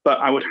there. But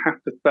I would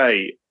have to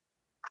say,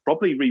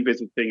 probably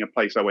revisiting a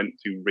place I went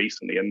to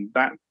recently, and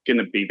that's going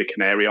to be the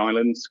Canary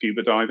Islands,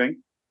 scuba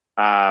diving,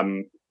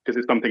 because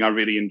it's something I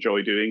really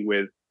enjoy doing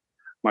with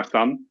my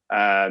son,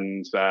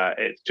 and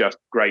it's just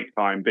great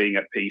time being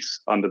at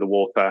peace under the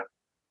water,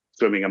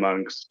 swimming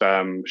amongst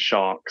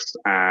sharks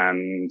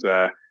and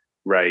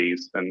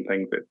rays and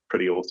things. It's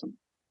pretty awesome.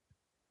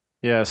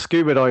 Yeah,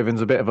 scuba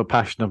diving's a bit of a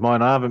passion of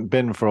mine. I haven't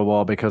been for a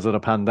while because of the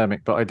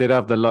pandemic, but I did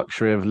have the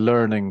luxury of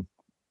learning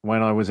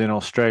when I was in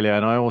Australia,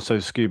 and I also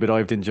scuba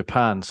dived in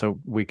Japan. So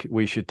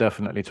we should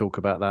definitely talk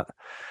about that.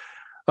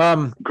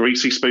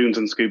 Greasy spoons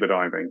and scuba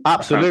diving.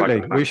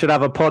 Absolutely, we should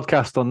have a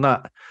podcast on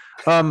that.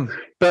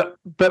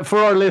 But for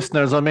our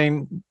listeners, I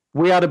mean,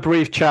 we had a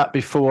brief chat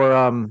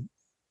before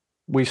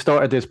we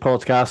started this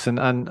podcast,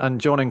 and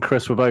John and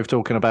Chris were both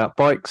talking about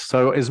bikes.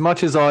 So as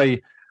much as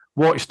I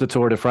watched the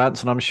Tour de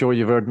France, and I'm sure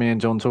you've heard me and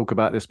John talk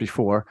about this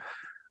before,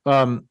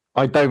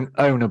 I don't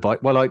own a bike.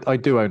 Well, I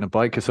do own a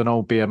bike. It's an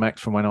old BMX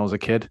from when I was a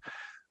kid.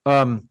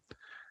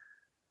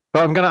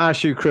 But I'm going to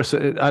ask you, Chris,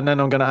 and then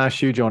I'm going to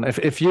ask you, John.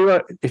 If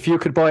you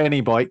could buy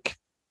any bike,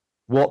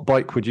 what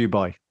bike would you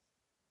buy?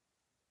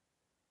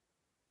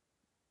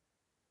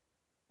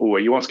 Oh, are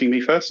you asking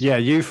me first? Yeah,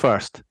 you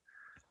first.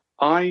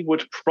 I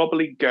would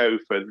probably go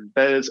for,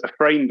 there's a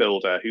frame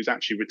builder who's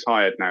actually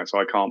retired now, so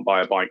I can't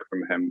buy a bike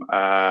from him,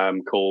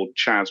 called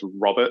Chaz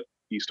Robert.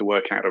 He used to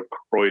work out of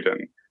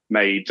Croydon,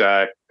 made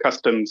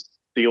custom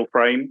steel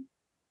frame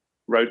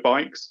road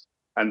bikes,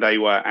 and they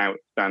were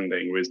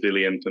outstanding,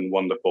 resilient and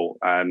wonderful.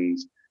 And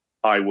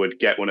I would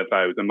get one of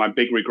those. And my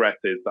big regret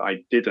is that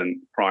I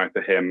didn't prior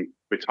to him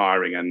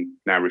retiring and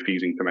now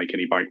refusing to make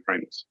any bike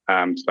frames.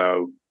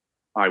 So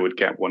I would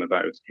get one of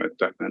those, most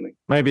definitely.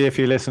 Maybe if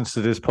he listens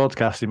to this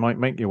podcast, he might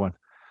make you one.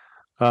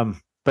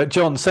 But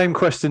John, same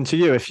question to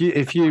you. If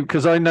you,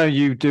 because I know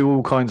you do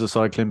all kinds of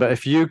cycling, but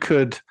if you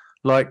could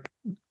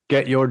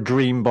get your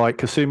dream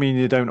bike, assuming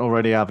you don't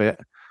already have it,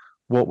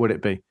 what would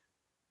it be?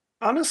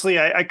 Honestly,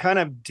 I kind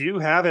of do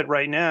have it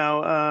right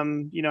now.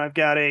 I've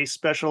got a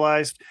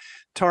Specialized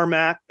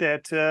tarmac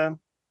that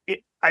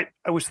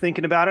I was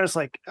thinking about it. It's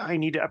like, I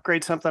need to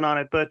upgrade something on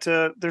it, but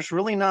there's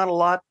really not a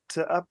lot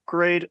to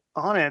upgrade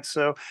on it.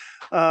 So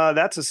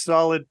that's a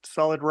solid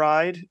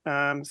ride.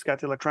 It's got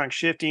the electronic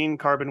shifting,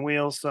 carbon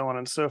wheels, so on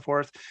and so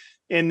forth.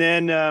 And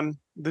then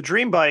the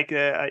dream bike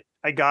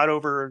I got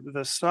over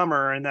the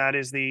summer, and that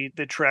is the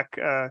Trek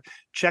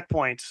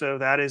Checkpoint. So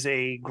that is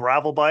a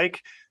gravel bike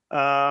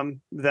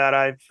that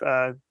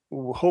I've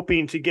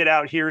hoping to get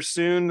out here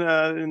soon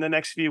in the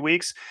next few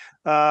weeks,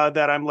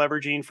 that I'm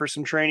leveraging for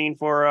some training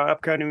for an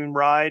upcoming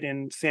ride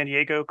in San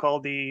Diego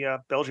called the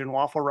Belgian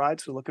Waffle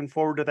Ride. So looking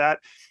forward to that.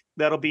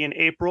 That'll be in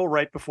April,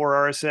 right before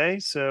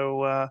RSA.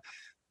 So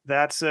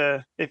that's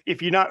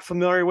if you're not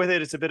familiar with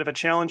it, it's a bit of a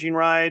challenging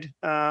ride.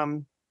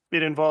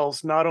 It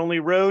involves not only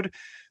road,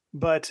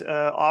 but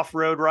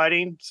off-road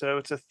riding. So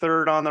it's a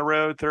third on the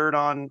road, third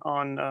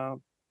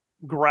on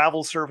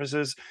gravel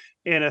surfaces,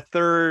 and a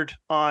third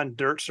on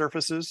dirt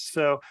surfaces.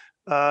 So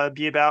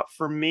be about,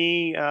 for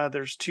me,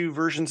 there's two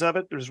versions of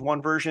it. There's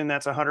one version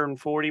that's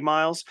 140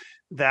 miles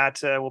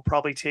that will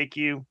probably take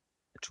you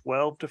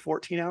 12 to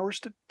 14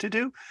 hours to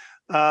do.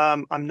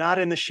 I'm not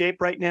in the shape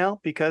right now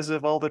because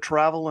of all the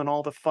travel and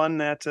all the fun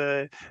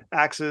that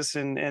Axis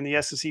and the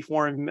SSC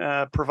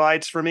Forum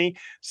provides for me.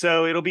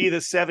 So it'll be the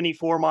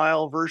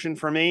 74-mile version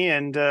for me,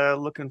 and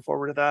looking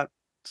forward to that.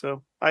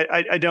 So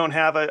I don't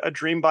have a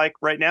dream bike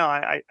right now.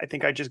 I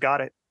think I just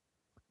got it.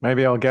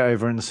 Maybe I'll get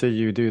over and see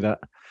you do that.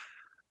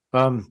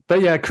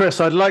 But yeah, Chris,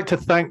 I'd like to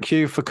thank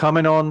you for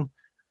coming on.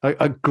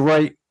 A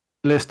great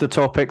list of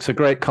topics, a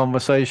great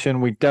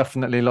conversation. We'd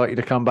definitely like you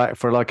to come back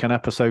for an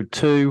episode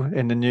 2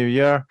 in the new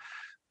year.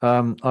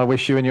 I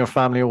wish you and your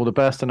family all the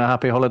best and a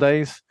happy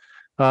holidays.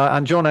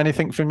 And John,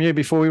 anything from you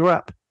before we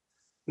wrap?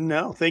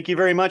 No, thank you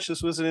very much.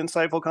 This was an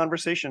insightful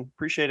conversation.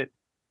 Appreciate it.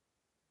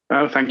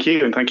 Oh, thank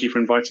you. And thank you for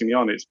inviting me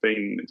on. It's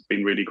been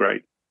really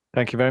great.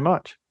 Thank you very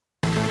much.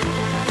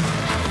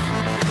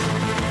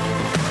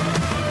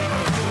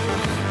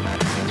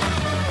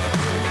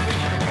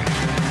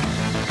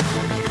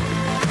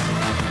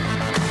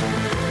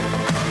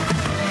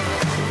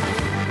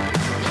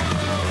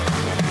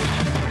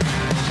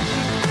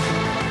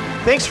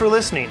 Thanks for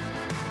listening.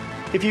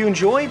 If you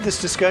enjoyed this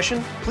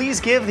discussion,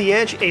 please give The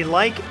Edge a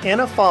like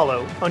and a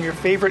follow on your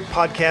favorite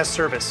podcast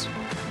service.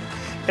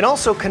 And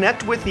also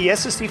connect with the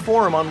SSC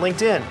Forum on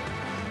LinkedIn.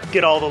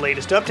 Get all the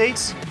latest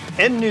updates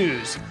and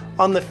news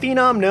on the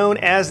phenom known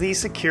as the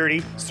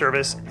Security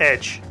Service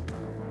Edge.